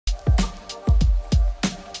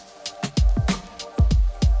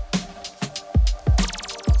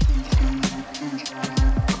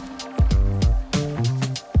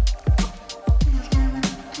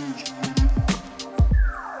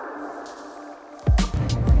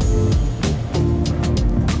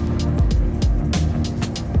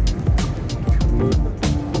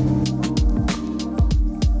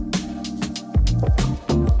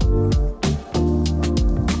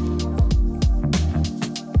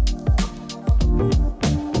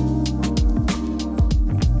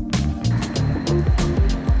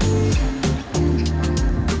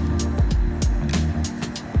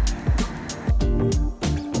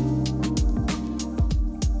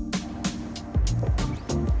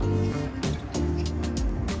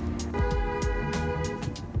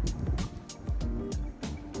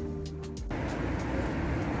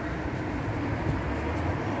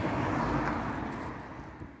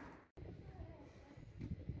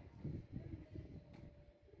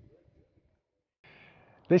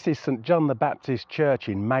This is St John the Baptist Church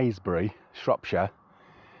in Maysbury, Shropshire.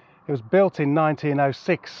 It was built in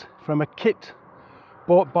 1906 from a kit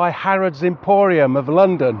bought by Harrods Emporium of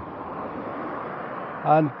London.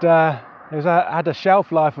 And it had a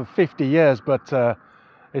shelf life of 50 years, but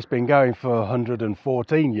it's been going for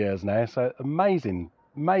 114 years now. So amazing,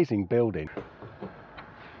 amazing building.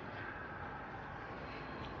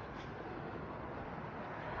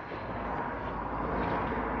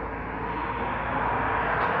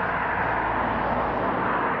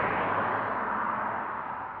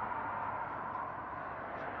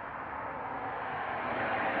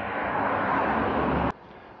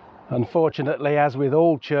 Unfortunately, as with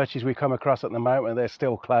all churches we come across at the moment, they're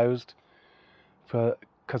still closed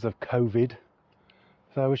because of COVID.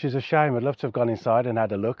 So, which is a shame. I'd love to have gone inside and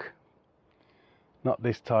had a look. Not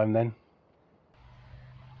this time then.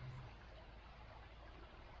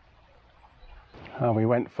 Oh, we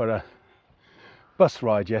went for a bus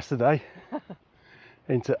ride yesterday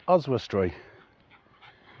into Oswestry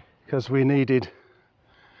because we needed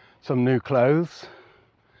some new clothes.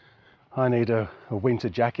 I need a winter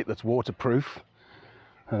jacket that's waterproof,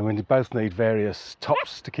 and we both need various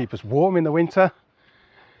tops to keep us warm in the winter.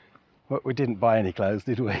 But we didn't buy any clothes,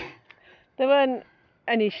 did we? There weren't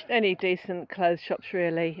any decent clothes shops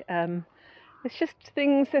really. It's just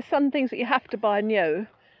things. There's some things that you have to buy new,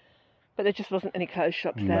 but there just wasn't any clothes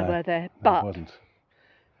shops there, were there? But wasn't.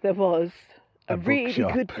 There was a really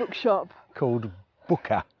bookshop good bookshop called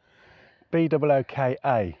Booker,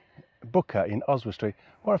 B-O-O-K-A. Booker in Oswestry.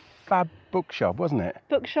 What a fab bookshop, wasn't it?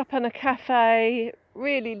 Bookshop and a cafe,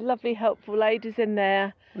 really lovely, helpful ladies in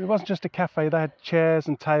there. It wasn't just a cafe, they had chairs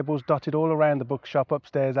and tables dotted all around the bookshop,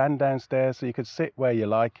 upstairs and downstairs, so you could sit where you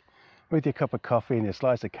like with your cup of coffee and your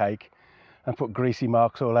slice of cake and put greasy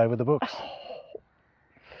marks all over the books.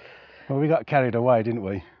 Well, we got carried away, didn't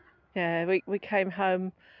we? Yeah, we came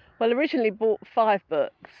home, well, originally bought 5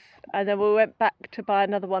 books, and then we went back to buy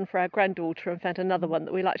another one for our granddaughter and found another one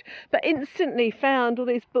that we liked. But instantly found all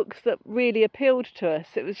these books that really appealed to us.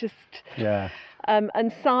 It was just... Yeah.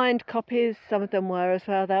 And signed copies, some of them were as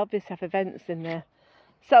well. They obviously have events in there.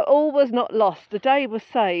 So all was not lost. The day was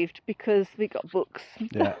saved because we got books.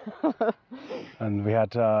 Yeah. And we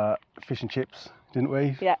had fish and chips, didn't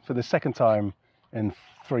we? Yeah. For the second time in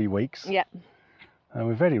 3 weeks. Yeah. And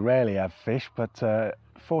we very rarely have fish, but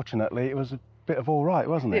fortunately it was a bit of all right,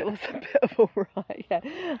 wasn't it? It was a bit of all right, yeah.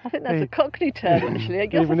 I think that's a Cockney term, actually.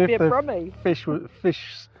 It used to be a Brummie.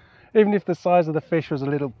 Even if the size of the fish was a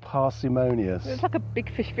little parsimonious. It was like a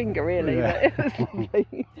big fish finger, really. Yeah. But it was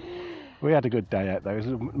lovely. We had a good day out though.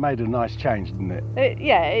 It made a nice change, didn't it?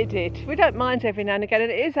 Yeah, it did. We don't mind every now and again,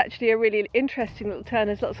 and it is actually a really interesting little town.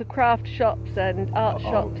 There's lots of craft shops and art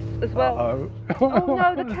shops as well. Oh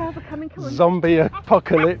no, the cows are coming. Come on. Zombie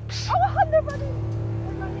apocalypse. Oh, hon, they're running.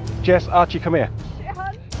 They're running. Jess, Archie, come here. Yeah,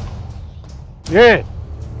 hon. Yeah.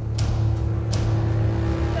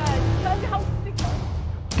 Turn your whole stick on.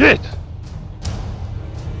 Get.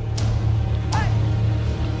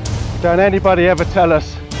 Don't anybody ever tell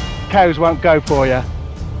us cows won't go for you.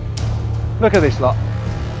 Look at this lot.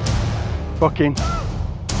 Bucking.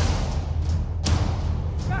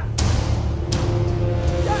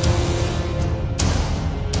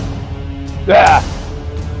 Yeah.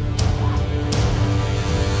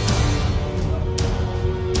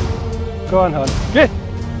 Go on, hon. Get.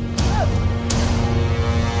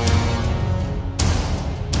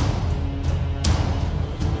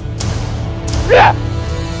 Yeah.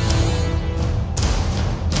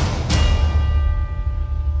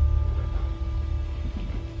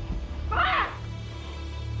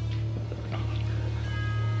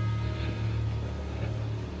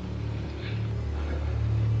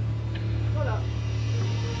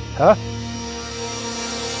 Huh?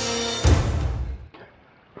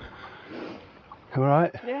 All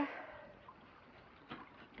right? Yeah.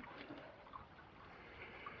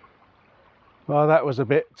 Well, that was a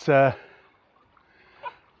bit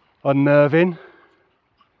unnerving.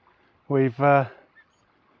 We've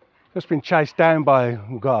just been chased down by,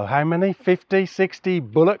 God, how many? 50, 60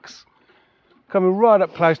 bullocks coming right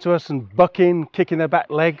up close to us and bucking, kicking their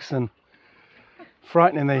back legs and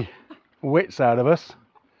frightening the wits out of us.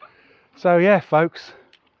 So yeah, folks,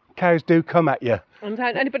 cows do come at you. And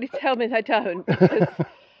don't anybody tell me they don't, because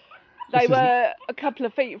they were a couple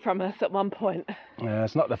of feet from us at one point. Yeah,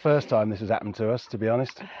 it's not the first time this has happened to us, to be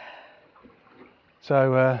honest.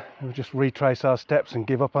 So we'll just retrace our steps and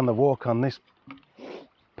give up on the walk on this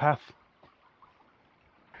path.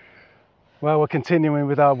 Well, we're continuing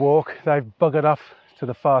with our walk. They've buggered off to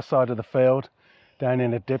the far side of the field, down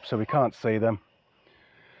in a dip, so we can't see them.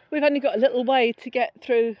 We've only got a little way to get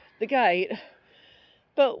through the gate,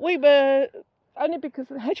 But we were, only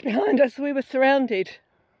because of the hedge behind us, we were surrounded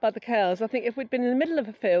by the cows. I think if we'd been in the middle of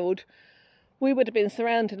a field, we would have been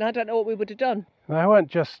surrounded, and I don't know what we would have done. They weren't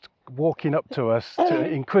just walking up to us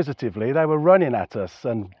inquisitively, they were running at us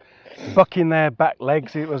and bucking their back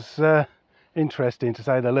legs. It was interesting, to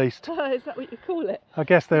say the least. Is that what you call it? I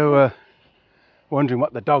guess they were wondering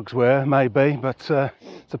what the dogs were, maybe, but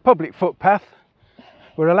it's a public footpath.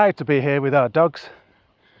 We're allowed to be here with our dogs,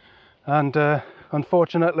 and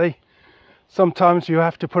unfortunately sometimes you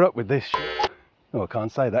have to put up with this shit. Oh, I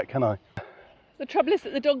can't say that, can I? The trouble is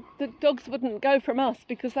that the dogs wouldn't go from us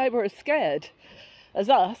because they were as scared as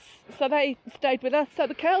us, so they stayed with us, so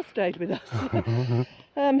the cows stayed with us.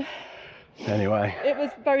 Anyway, it was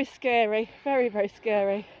very scary, very, very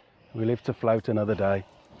scary. We live to float another day.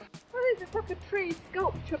 Oh, it's like a tree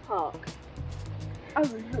sculpture park. Oh,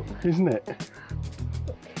 look. Isn't it?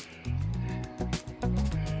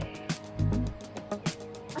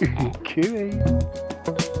 Cooey.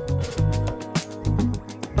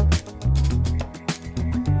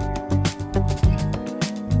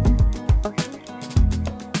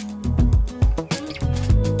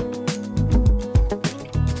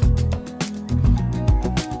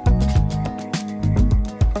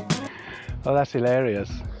 Oh, that's hilarious.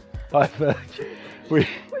 I'll go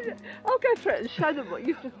through it and show them what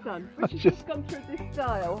you've just done. We've just gone through this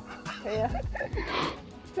stile here.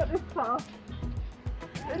 Got this path.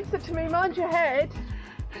 And said to me, mind your head.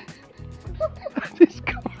 It's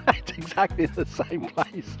exactly the same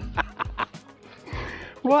place.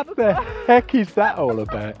 What the heck is that all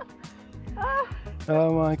about?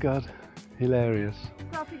 Oh my god, hilarious.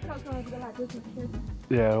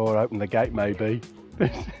 Yeah, or open the gate maybe.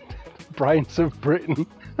 Brains of Britain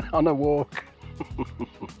on a walk.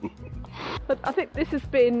 But I think this has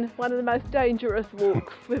been one of the most dangerous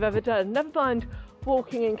walks we've ever done. Never mind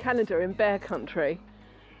walking in Canada in bear country.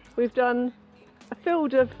 We've done a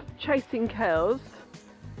field of chasing cows.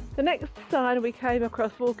 The next sign we came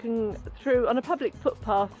across walking through on a public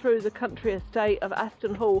footpath through the country estate of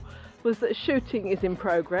Aston Hall was that shooting is in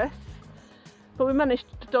progress. But we managed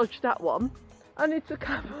to dodge that one. Only to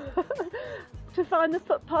come to find the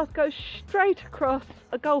footpath goes straight across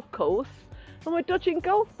a golf course, and we're dodging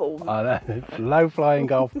golf balls. Oh, that's low flying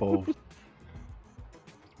golf balls.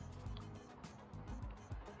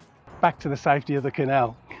 Back to the safety of the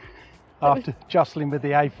canal. After jostling with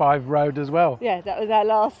the A5 road as well. Yeah, that was our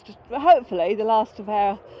last, hopefully the last of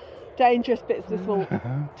our dangerous bits this walk.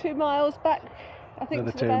 2 miles back, I think.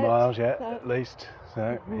 Another 2 miles, yeah, so. At least.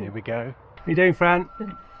 So here we go. What are you doing, Fran?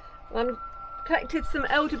 I collected some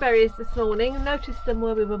elderberries this morning and noticed them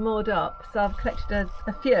where we were moored up, so I've collected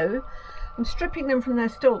a few. I'm stripping them from their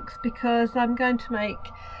stalks because I'm going to make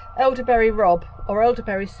elderberry rob or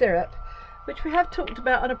elderberry syrup, which we have talked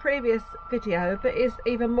about on a previous video, but is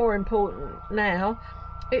even more important now.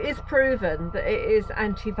 It is proven that it is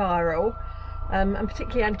antiviral and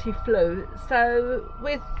particularly anti-flu. So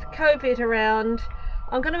with COVID around,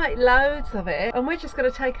 I'm going to make loads of it, and we're just going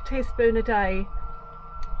to take a teaspoon a day.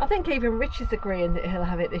 I think even Rich is agreeing that he'll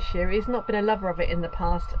have it this year. He's not been a lover of it in the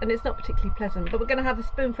past, and it's not particularly pleasant, but we're going to have a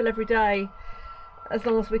spoonful every day as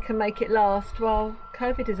long as we can make it last while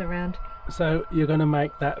COVID is around. So you're going to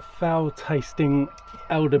make that foul tasting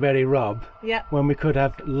elderberry rub, yeah, when we could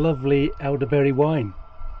have lovely elderberry wine.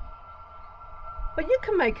 But you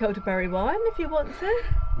can make elderberry wine if you want to.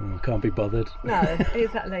 Can't be bothered. No,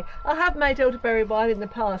 exactly. I have made elderberry wine in the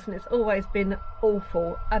past and it's always been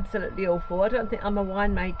awful, absolutely awful. I don't think I'm a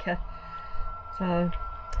winemaker. So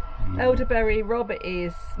elderberry rob it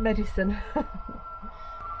is, medicine.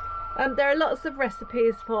 There are lots of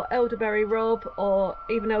recipes for elderberry rob or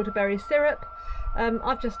even elderberry syrup.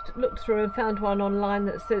 I've just looked through and found one online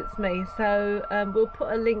that suits me, so we'll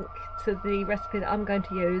put a link to the recipe that I'm going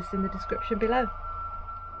to use in the description below.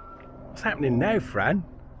 What's happening now, Fran?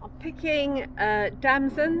 I'm picking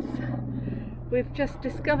damsons. We've just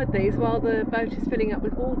discovered these while the boat is filling up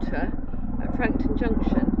with water at Frankton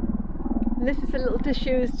Junction. And this is a little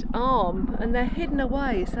disused arm, and they're hidden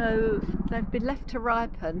away, so they've been left to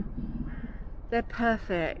ripen. They're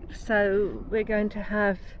perfect. So we're going to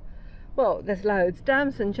have, well, there's loads: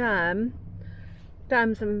 damson jam,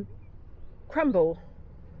 damson crumble,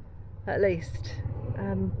 at least.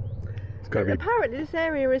 Apparently this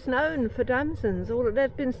area is known for damsons.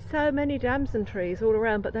 There've been so many damson trees all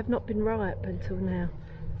around, but they've not been ripe until now.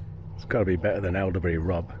 It's got to be better than elderberry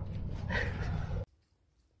rub.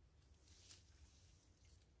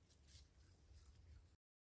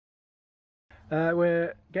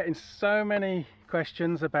 We're getting so many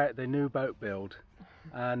questions about the new boat build,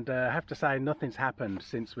 and I have to say nothing's happened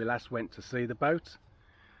since we last went to see the boat.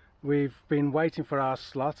 We've been waiting for our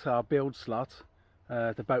slot, our build slot.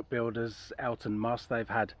 The boat builders, Elton Moss, they've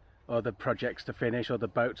had other projects to finish, other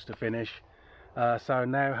boats to finish. So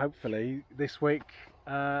now hopefully this week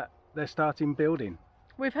they're starting building.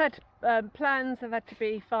 We've had plans have had to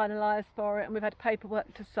be finalised for it, and we've had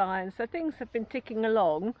paperwork to sign, so things have been ticking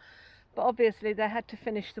along, but obviously they had to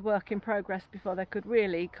finish the work in progress before they could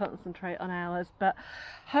really concentrate on ours. But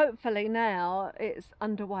hopefully now it's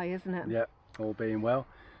underway, isn't it? Yeah, all being well.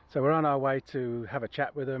 So we're on our way to have a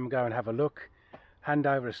chat with them, go and have a look, hand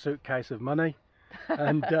over a suitcase of money,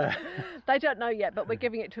 and they don't know yet, but we're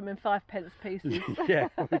giving it to them in 5p pieces. Yeah,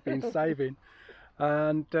 we've been saving,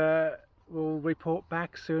 and we'll report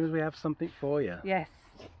back as soon as we have something for you. Yes,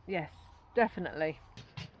 yes, definitely.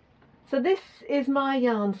 So this is my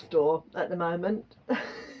yarn store at the moment,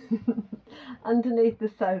 underneath the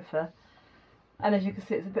sofa, and as you can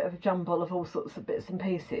see it's a bit of a jumble of all sorts of bits and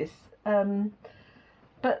pieces,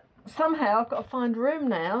 but somehow I've got to find room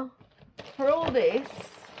now for all this,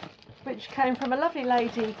 which came from a lovely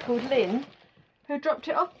lady called Lynn, who dropped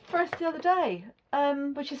it off for us the other day,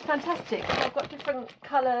 which is fantastic. I've got different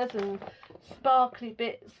colours and sparkly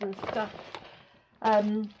bits and stuff,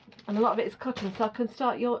 and a lot of it is cotton, so I can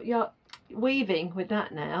start your weaving with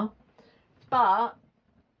that now. But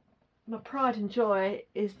my pride and joy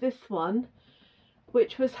is this one,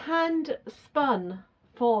 which was hand spun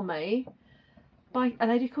for me by a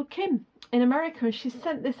lady called Kim in America, and she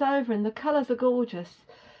sent this over and the colours are gorgeous.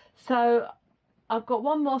 So I've got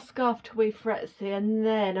one more scarf to weave for Etsy, and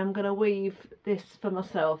then I'm going to weave this for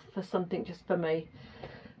myself, for something just for me.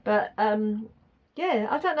 But yeah,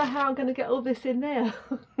 I don't know how I'm going to get all this in there.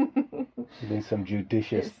 You need some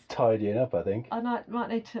judicious tidying up, I think. I might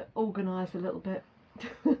need to organise a little bit.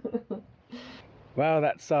 Well,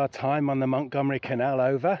 that's our time on the Montgomery Canal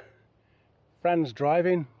over. Fran's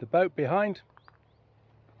driving, the boat behind.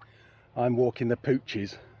 I'm walking the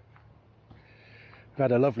pooches. We've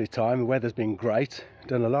had a lovely time, the weather's been great,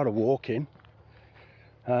 done a lot of walking,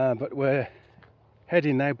 but we're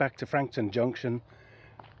heading now back to Frankton Junction,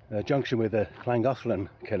 junction with the Llangollen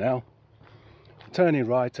Canal, turning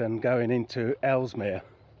right and going into Ellesmere,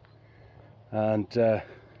 and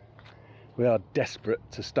we are desperate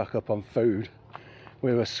to stock up on food.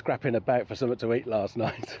 We were scrapping about for something to eat last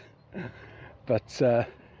night, but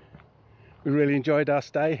we really enjoyed our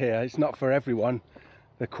stay here. It's not for everyone.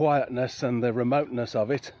 The quietness and the remoteness of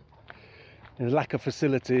it, the lack of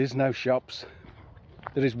facilities, no shops.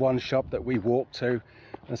 There is one shop that we walk to,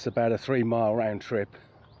 that's about a 3-mile round trip,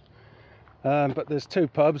 but there's 2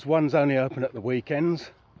 pubs. One's only open at the weekends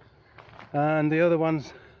and the other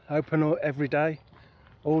one's open every day,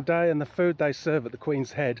 all day, and the food they serve at the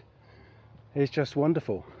Queen's Head is just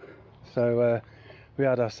wonderful. So we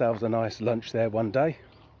had ourselves a nice lunch there one day,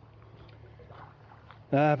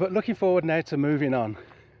 but looking forward now to moving on.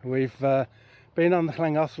 We've been on the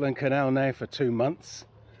Llangollen Canal now for 2 months,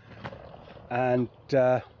 and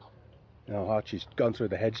oh, Archie's gone through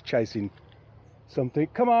the hedge chasing something.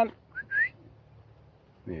 Come on,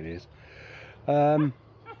 there it is.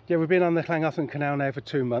 Yeah, we've been on the Llangollen Canal now for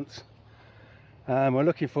 2 months, and we're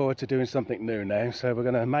looking forward to doing something new now, so we're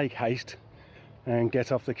going to make haste and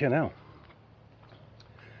get off the canal.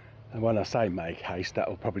 And when I say make haste, that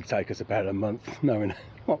will probably take us about a month, knowing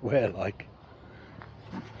what we're like.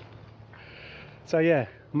 So yeah,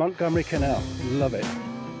 Montgomery Canal, love it.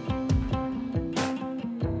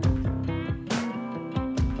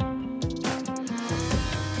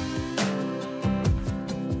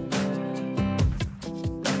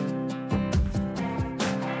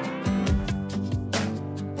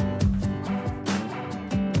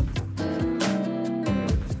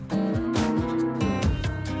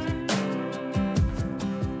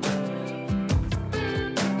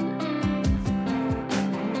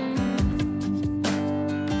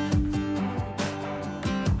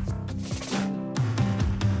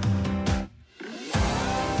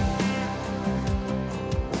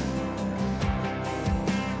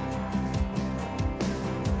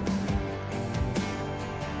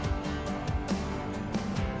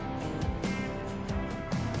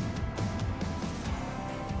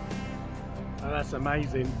 Oh, that's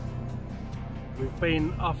amazing. We've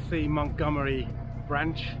been off the Montgomery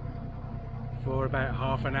branch for about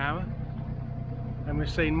half an hour, and we've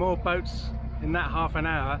seen more boats in that half an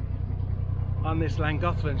hour on this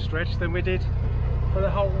Llangollen stretch than we did for the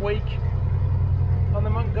whole week on the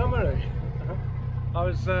Montgomery. I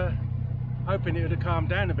was hoping it would have calmed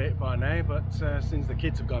down a bit by now, but since the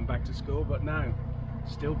kids have gone back to school, but no,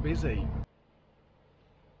 still busy.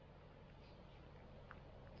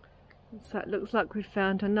 So it looks like we've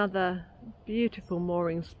found another beautiful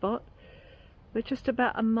mooring spot. We're just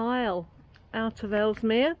about a mile out of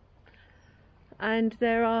Ellesmere, and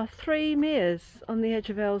there are 3 meres on the edge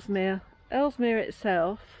of Ellesmere. Ellesmere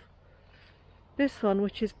itself, this one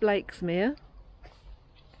which is Blakesmere,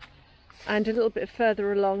 and a little bit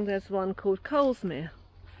further along there's one called Colesmere.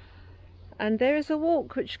 And there is a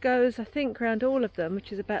walk which goes, I think, around all of them,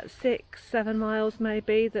 which is about 6-7 miles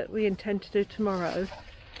maybe, that we intend to do tomorrow.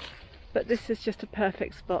 But this is just a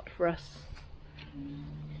perfect spot for us.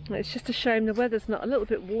 It's just a shame the weather's not a little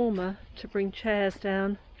bit warmer to bring chairs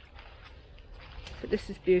down. But this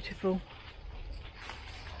is beautiful.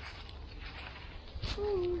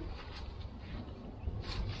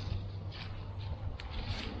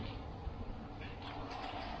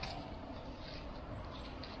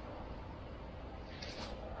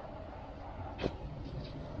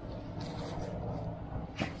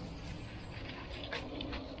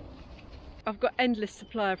 I've got endless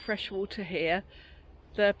supply of fresh water here.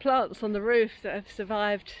 The plants on the roof that have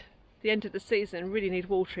survived the end of the season really need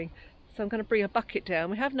watering, so I'm going to bring a bucket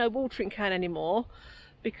down. We have no watering can anymore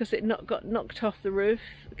because it got knocked off the roof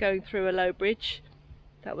going through a low bridge.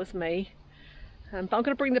 That was me. But I'm going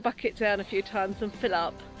to bring the bucket down a few times and fill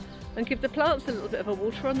up and give the plants a little bit of a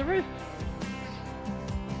water on the roof.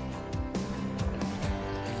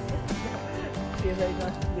 It'd be a very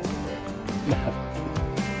nice view, isn't it?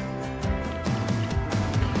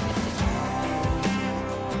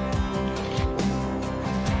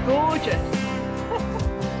 Gorgeous!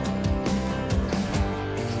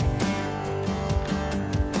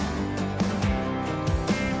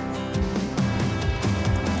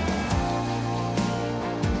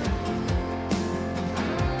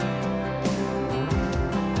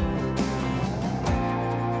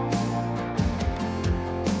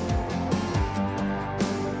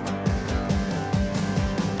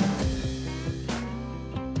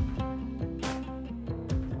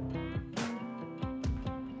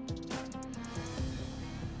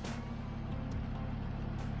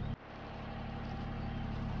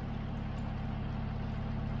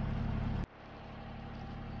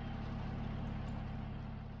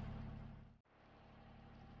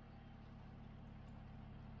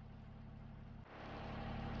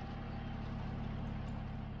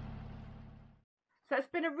 So it's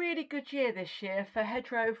been a really good year this year for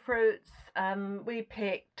hedgerow fruits. We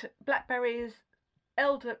picked blackberries,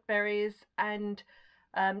 elderberries and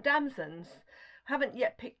damsons. Haven't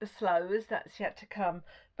yet picked the sloes, that's yet to come.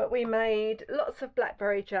 But we made lots of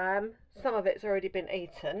blackberry jam. Some of it's already been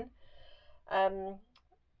eaten. Some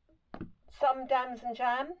damson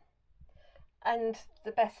jam. And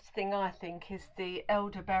the best thing I think is the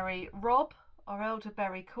elderberry rob or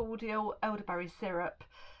elderberry cordial, elderberry syrup.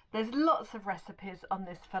 There's lots of recipes on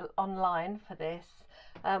this online for this.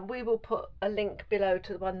 We will put a link below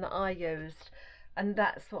to the one that I used, and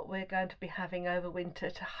that's what we're going to be having over winter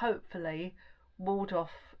to hopefully ward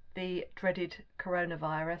off the dreaded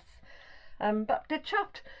coronavirus. But they're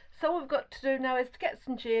chuffed. So all we've got to do now is to get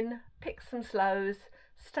some gin, pick some sloes,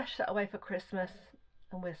 stash that away for Christmas,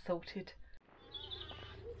 and we're sorted.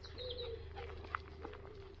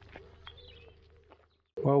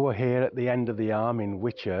 Well, we're here at the end of the arm in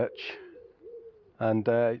Whitchurch, and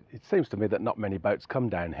it seems to me that not many boats come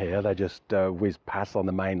down here. They just whiz past on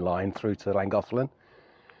the main line through to Llangollen.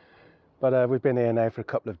 But we've been here now for a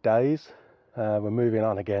couple of days. We're moving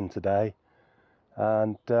on again today,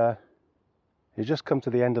 and you just come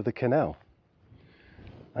to the end of the canal.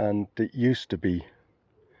 And it used to be,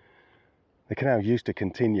 the canal used to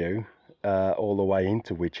continue all the way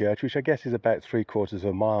into Whitchurch, which I guess is about 3/4 of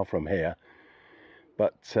a mile from here.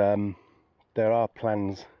 But there are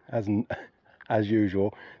plans, as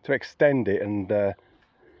usual, to extend it and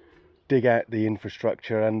dig out the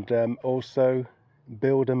infrastructure and also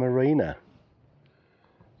build a marina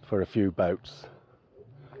for a few boats.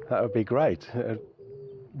 That would be great. It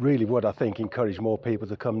really would, I think, encourage more people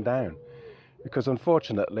to come down, because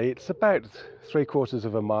unfortunately it's about 3/4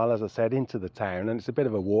 of a mile, as I said, into the town, and it's a bit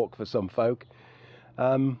of a walk for some folk.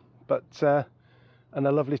 And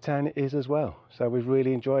a lovely town it is as well. So we've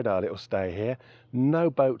really enjoyed our little stay here. No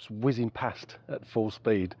boats whizzing past at full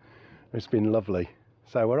speed. It's been lovely.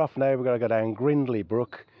 So we're off now. We're going to go down Grindley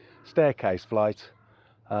Brook, staircase flight,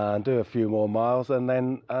 and do a few more miles. And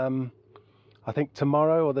then I think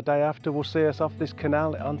tomorrow or the day after will see us off this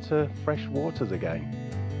canal onto fresh waters again,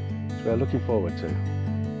 which we're looking forward to.